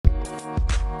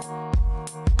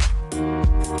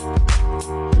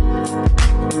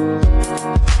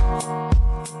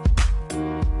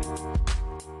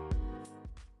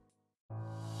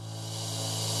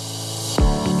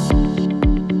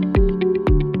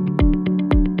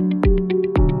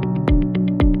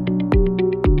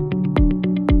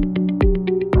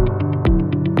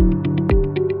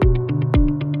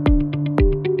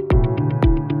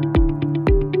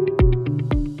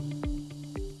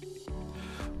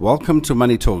Welcome to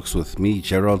Money Talks with me,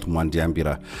 Gerald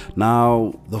Mwandiambira.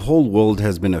 Now, the whole world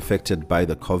has been affected by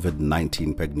the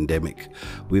COVID-19 pandemic.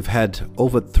 We've had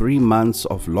over 3 months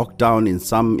of lockdown in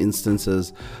some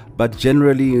instances, but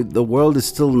generally the world is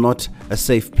still not a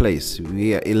safe place.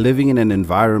 We are living in an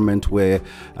environment where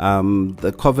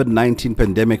the COVID-19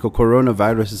 pandemic or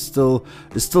coronavirus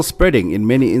is still spreading in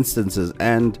many instances,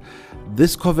 and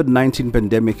this COVID-19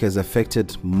 pandemic has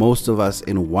affected most of us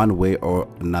in one way or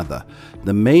another.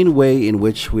 The main way in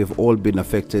which we've all been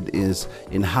affected is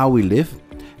in how we live,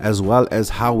 as well as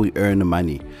how we earn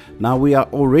money. Now, we are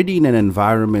already in an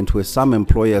environment where some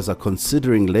employers are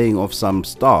considering laying off some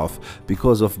staff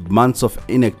because of months of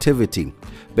inactivity.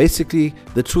 Basically,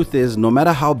 the truth is, no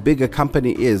matter how big a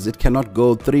company is, it cannot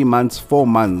go 3 months, 4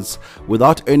 months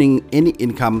without earning any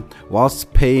income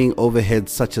whilst paying overheads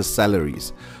such as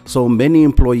salaries. So many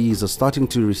employees are starting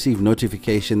to receive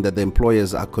notification that the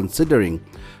employers are considering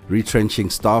retrenching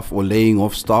staff or laying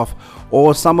off staff,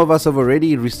 or some of us have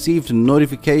already received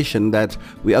notification that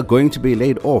we are going to be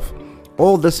laid off.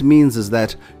 All this means is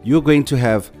that you're going to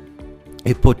have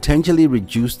a potentially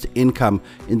reduced income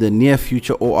in the near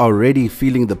future, or already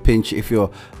feeling the pinch if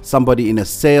you're somebody in a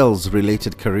sales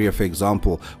related career, for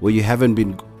example, where you haven't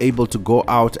been able to go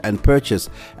out and purchase,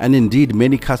 and indeed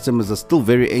many customers are still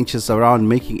very anxious around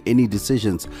making any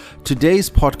decisions. Today's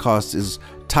podcast is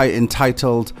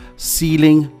entitled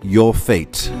Sealing Your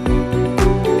Fate.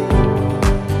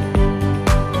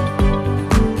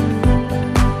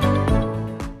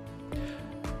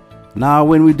 Now,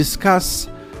 when we discuss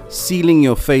sealing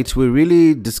your fate, we're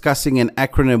really discussing an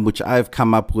acronym which I've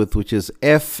come up with, which is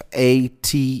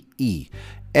FATE.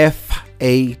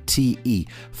 FATE,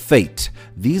 fate.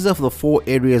 These are the 4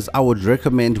 areas I would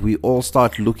recommend we all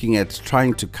start looking at,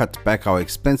 trying to cut back our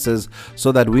expenses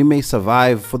so that we may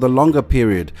survive for the longer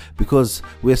period, because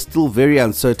we're still very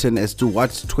uncertain as to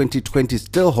what 2020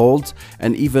 still holds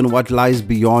and even what lies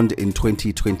beyond in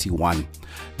 2021.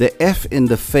 The F in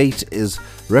the fate is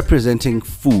representing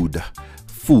food.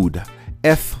 Food.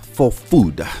 F for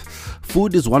food.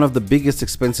 Food is one of the biggest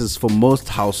expenses for most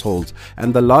households,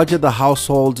 and the larger the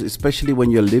household, especially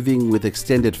when you're living with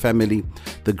extended family,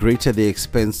 the greater the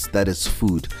expense that is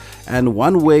food. And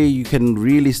one way you can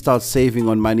really start saving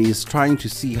on money is trying to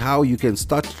see how you can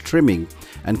start trimming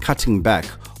and cutting back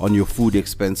on your food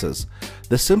expenses.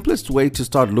 The simplest way to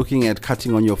start looking at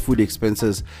cutting on your food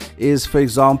expenses is, for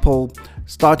example,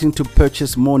 starting to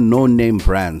purchase more no-name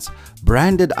brands.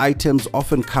 Branded items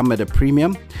often come at a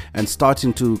premium, and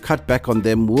starting to cut back on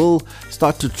them will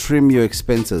start to trim your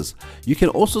expenses. You can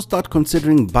also start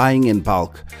considering buying in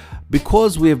bulk.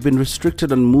 Because we have been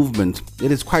restricted on movement,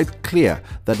 it is quite clear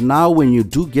that now when you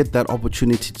do get that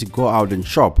opportunity to go out and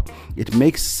shop, it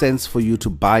makes sense for you to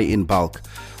buy in bulk.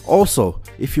 Also,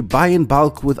 if you buy in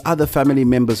bulk with other family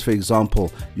members, for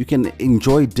example, you can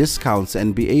enjoy discounts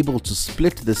and be able to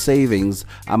split the savings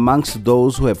amongst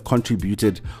those who have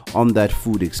contributed on that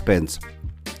food expense.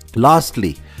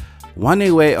 Lastly, one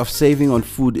way of saving on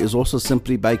food is also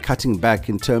simply by cutting back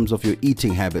in terms of your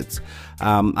eating habits.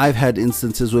 I've had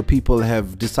instances where people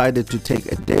have decided to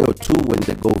take a day or two when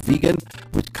they go vegan,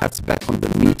 which cuts back on the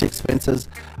meat expenses,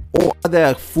 or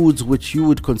other foods which you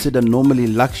would consider normally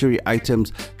luxury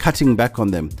items, cutting back on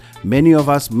them. Many of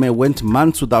us went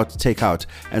months without takeout,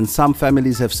 and some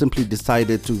families have simply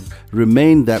decided to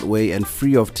remain that way and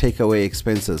free of takeaway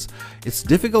expenses. It's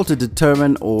difficult to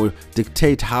determine or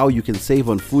dictate how you can save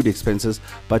on food expenses,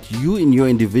 but you in your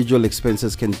individual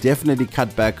expenses can definitely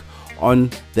cut back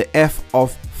on the F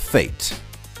of fate.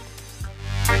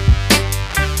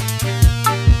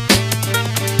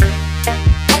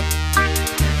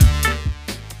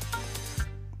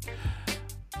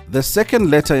 The second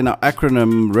letter in our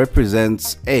acronym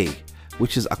represents A,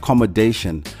 which is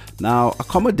accommodation. Now,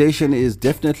 accommodation is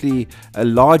definitely a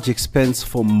large expense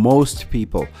for most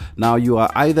people. Now, you are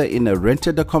either in a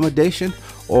rented accommodation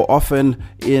or often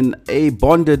in a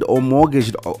bonded or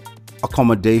mortgaged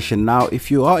accommodation. Now,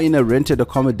 if you are in a rented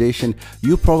accommodation,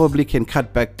 you probably can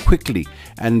cut back quickly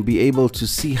and be able to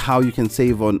see how you can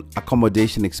save on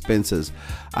accommodation expenses.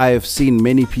 I have seen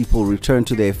many people return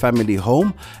to their family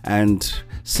home and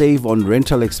save on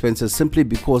rental expenses simply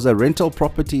because a rental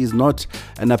property is not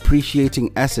an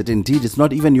appreciating asset. Indeed, it's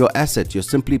not even your asset. You're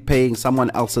simply paying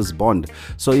someone else's bond.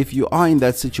 So if you are in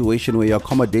that situation where your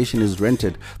accommodation is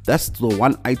rented, that's the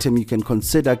one item you can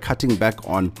consider cutting back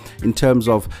on in terms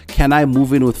of, can I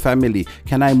move in with family?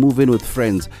 Can I move in with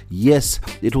friends? Yes,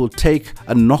 it will take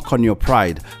a knock on your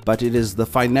pride, but it is the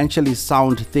financially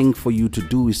sound thing for you to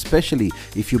do, especially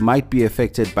if you might be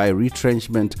affected by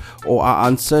retrenchment or are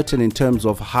uncertain in terms of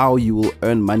of how you will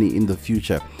earn money in the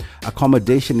future.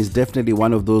 Accommodation is definitely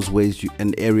one of those ways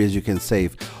and areas you can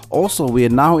save. Also, we are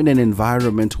now in an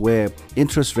environment where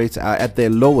interest rates are at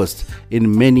their lowest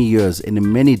in many years,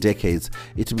 in many decades.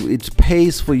 It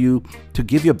pays for you to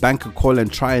give your bank a call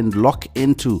and try and lock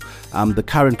into the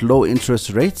current low interest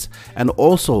rates, and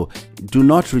also do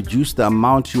not reduce the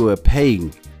amount you are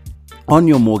paying on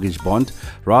your mortgage bond.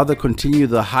 Rather, continue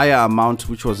the higher amount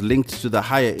which was linked to the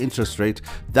higher interest rate.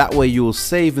 That way you will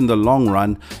save in the long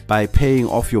run by paying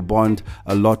off your bond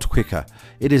a lot quicker.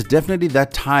 It is definitely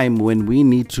that time when we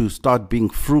need to start being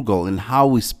frugal in how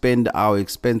we spend our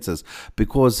expenses,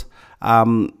 because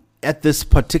at this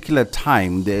particular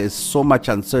time there is so much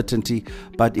uncertainty.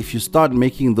 But if you start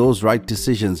making those right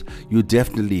decisions, you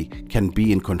definitely can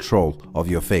be in control of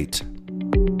your fate.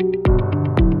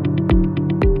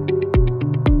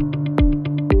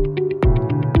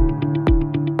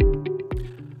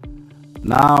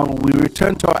 Now we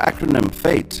return to our acronym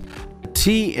FATE.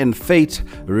 T in FATE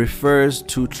refers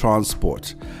to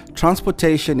transport.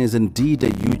 Transportation is indeed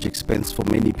a huge expense for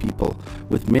many people,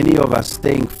 with many of us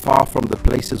staying far from the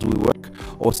places we work,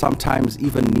 or sometimes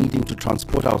even needing to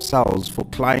transport ourselves for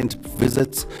client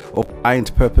visits or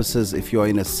client purposes if you're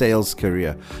in a sales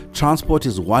career. Transport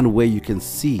is one way you can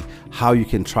see how you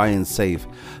can try and save.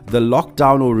 The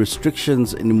lockdown or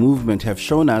restrictions in movement have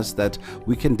shown us that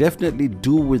we can definitely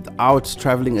do without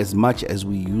traveling as much as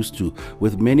we used to,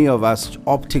 with many of us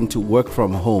opting to work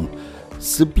from home.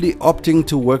 Simply opting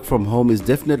to work from home is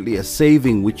definitely a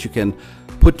saving which you can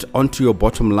put onto your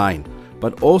bottom line.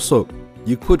 But also,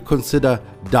 you could consider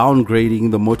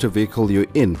downgrading the motor vehicle you're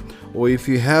in. Or if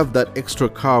you have that extra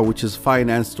car which is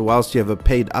financed whilst you have a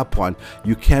paid up one,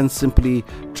 you can simply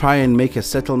try and make a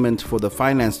settlement for the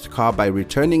financed car by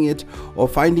returning it, or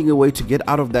finding a way to get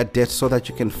out of that debt so that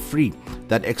you can free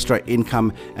that extra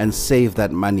income and save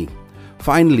that money.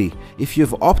 Finally, if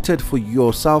you've opted for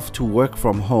yourself to work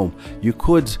from home, you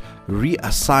could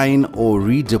reassign or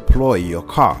redeploy your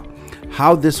car.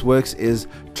 How this works is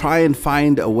try and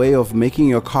find a way of making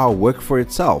your car work for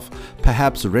itself.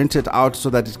 Perhaps rent it out so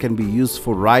that it can be used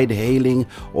for ride hailing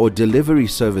or delivery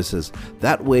services.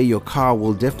 That way your car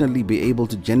will definitely be able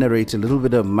to generate a little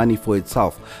bit of money for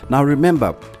itself. Now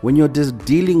remember, when you're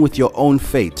dealing with your own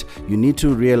fate, you need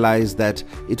to realize that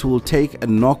it will take a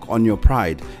knock on your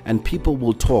pride, and people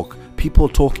will talk. People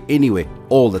talk anyway,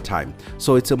 all the time.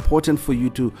 So it's important for you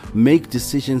to make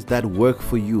decisions that work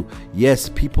for you. Yes,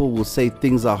 people will say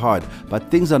things are hard,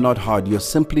 but things are not hard. You're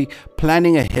simply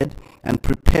planning ahead and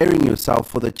preparing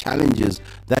yourself for the challenges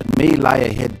that may lie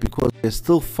ahead, because we're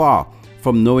still far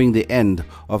from knowing the end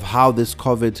of how this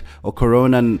COVID or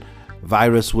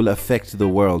coronavirus will affect the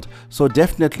world. So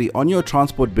definitely on your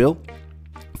transport bill,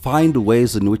 find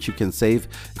ways in which you can save.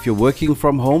 If you're working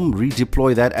from home,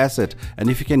 redeploy that asset. And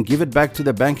if you can give it back to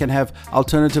the bank and have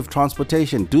alternative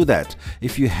transportation, do that.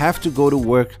 If you have to go to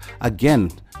work,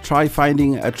 again, try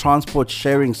finding a transport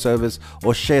sharing service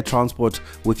or share transport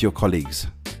with your colleagues.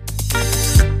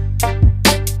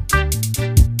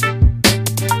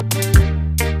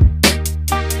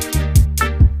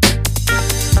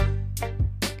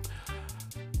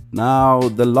 Now,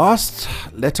 the last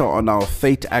letter on our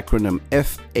FATE acronym,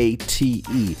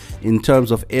 FATE, in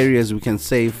terms of areas we can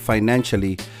save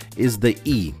financially, is the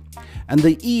E. And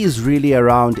the E is really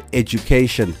around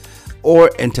education or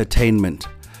entertainment.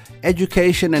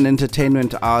 Education and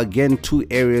entertainment are again two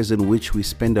areas in which we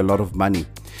spend a lot of money.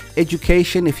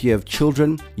 Education, if you have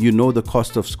children, you know the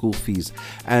cost of school fees.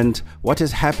 And what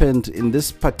has happened in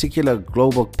this particular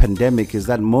global pandemic is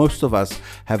that most of us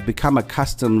have become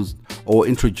accustomed or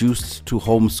introduced to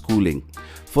homeschooling.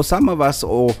 For some of us,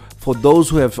 or for those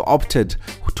who have opted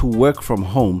to work from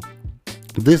home,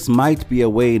 this might be a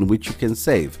way in which you can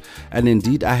save. And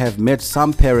indeed, I have met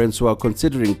some parents who are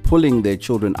considering pulling their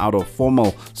children out of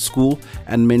formal school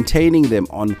and maintaining them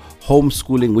on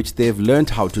homeschooling, which they've learned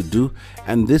how to do.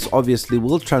 And this obviously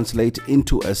will translate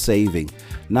into a saving.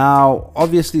 Now,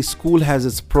 obviously, school has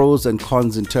its pros and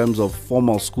cons in terms of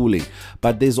formal schooling,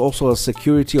 but there's also a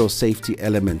security or safety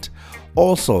element.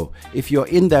 Also, if you're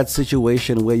in that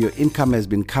situation where your income has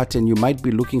been cut and you might be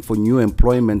looking for new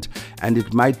employment and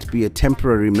it might be a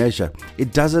temporary measure,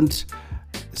 it doesn't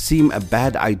seem a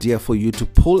bad idea for you to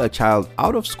pull a child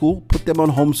out of school, put them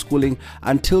on homeschooling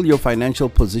until your financial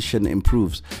position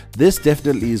improves. This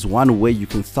definitely is one way you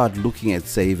can start looking at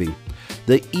saving.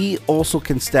 The E also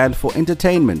can stand for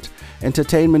entertainment.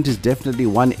 Entertainment is definitely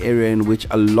one area in which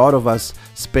a lot of us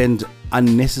spend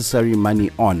unnecessary money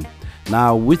on.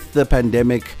 Now, with the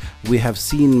pandemic, we have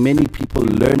seen many people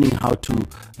learning how to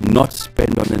not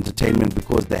spend on entertainment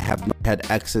because they have not had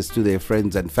access to their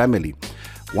friends and family.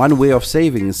 One way of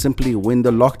saving is simply when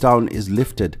the lockdown is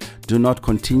lifted, do not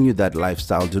continue that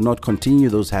lifestyle, do not continue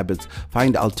those habits.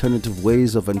 Find alternative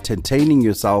ways of entertaining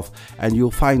yourself, and you'll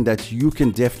find that you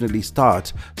can definitely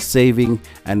start saving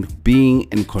and being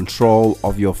in control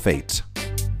of your fate.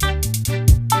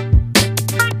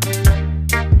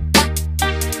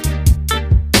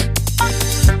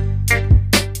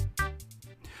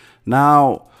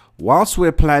 Now, whilst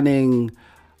we're planning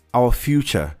our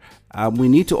future, we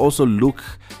need to also look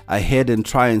ahead and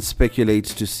try and speculate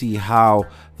to see how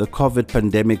the COVID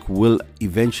pandemic will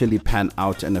eventually pan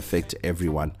out and affect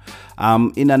everyone.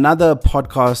 In another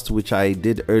podcast which I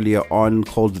did earlier on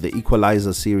called the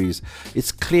Equalizer series,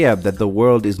 it's clear that the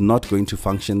world is not going to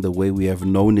function the way we have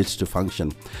known it to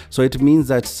function. So it means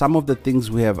that some of the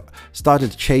things we have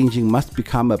started changing must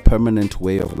become a permanent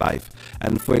way of life.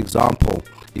 And for example,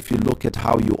 if you look at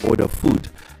how you order food,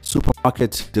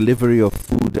 supermarket delivery of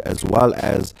food, as well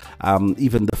as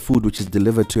even the food which is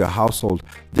delivered to your household,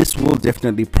 this will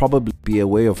definitely probably be a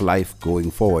way of life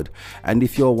going forward. And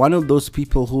if you're one of those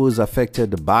people who is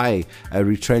affected by a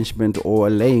retrenchment or a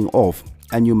laying off,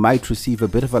 and you might receive a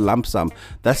bit of a lump sum,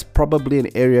 that's probably an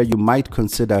area you might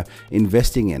consider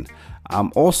investing in.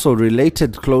 Also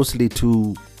related closely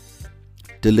to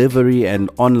delivery and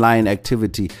online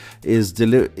activity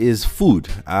is food.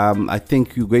 I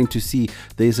think you're going to see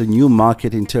there's a new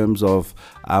market in terms of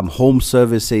home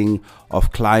servicing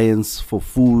of clients for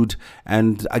food.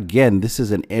 And again, this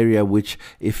is an area which,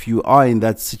 if you are in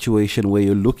that situation where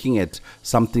you're looking at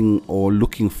something or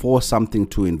looking for something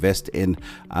to invest in,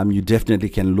 you definitely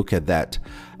can look at that.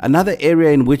 Another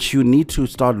area in which you need to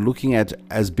start looking at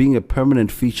as being a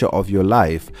permanent feature of your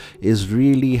life is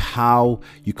really how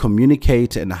you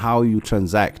communicate and how you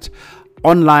transact.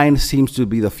 Online seems to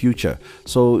be the future.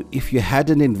 So if you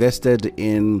hadn't invested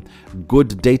in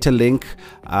good data link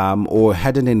or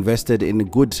hadn't invested in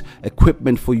good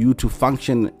equipment for you to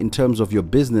function in terms of your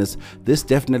business, this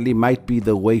definitely might be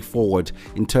the way forward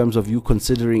in terms of you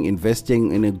considering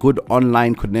investing in a good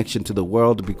online connection to the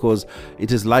world, because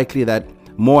it is likely that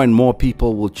more and more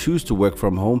people will choose to work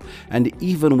from home. And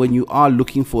even when you are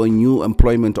looking for a new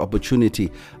employment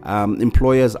opportunity,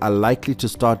 employers are likely to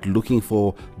start looking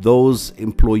for those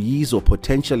employees or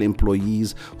potential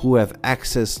employees who have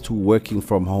access to working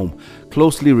from home.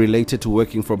 Closely related to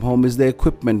working from home is the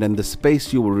equipment and the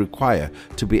space you will require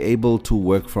to be able to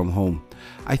work from home.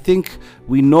 I think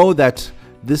we know that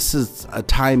this is a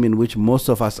time in which most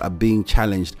of us are being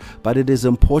challenged, but it is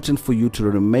important for you to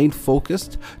remain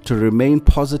focused, to remain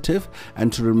positive,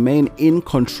 and to remain in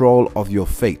control of your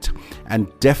fate. And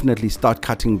definitely start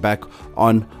cutting back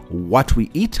on what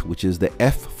we eat, which is the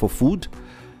F for food,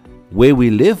 where we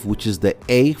live, which is the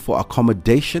A for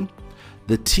accommodation,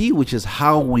 the T, which is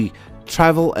how we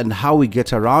travel and how we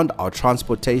get around, our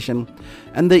transportation,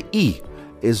 and the E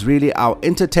is really our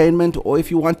entertainment, or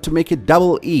if you want to make it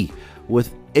double E,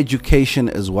 with education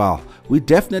as well. We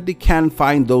definitely can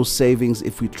find those savings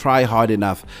if we try hard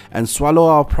enough and swallow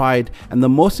our pride. And the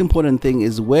most important thing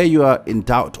is, where you are in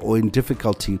doubt or in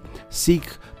difficulty, seek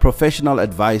professional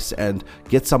advice and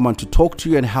get someone to talk to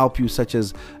you and help you, such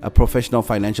as a professional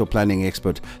financial planning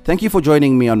expert. Thank you for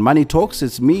joining me on Money Talks.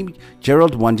 It's me,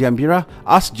 Gerald Wandiambira.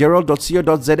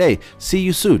 AskGerald.co.za. See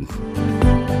you soon.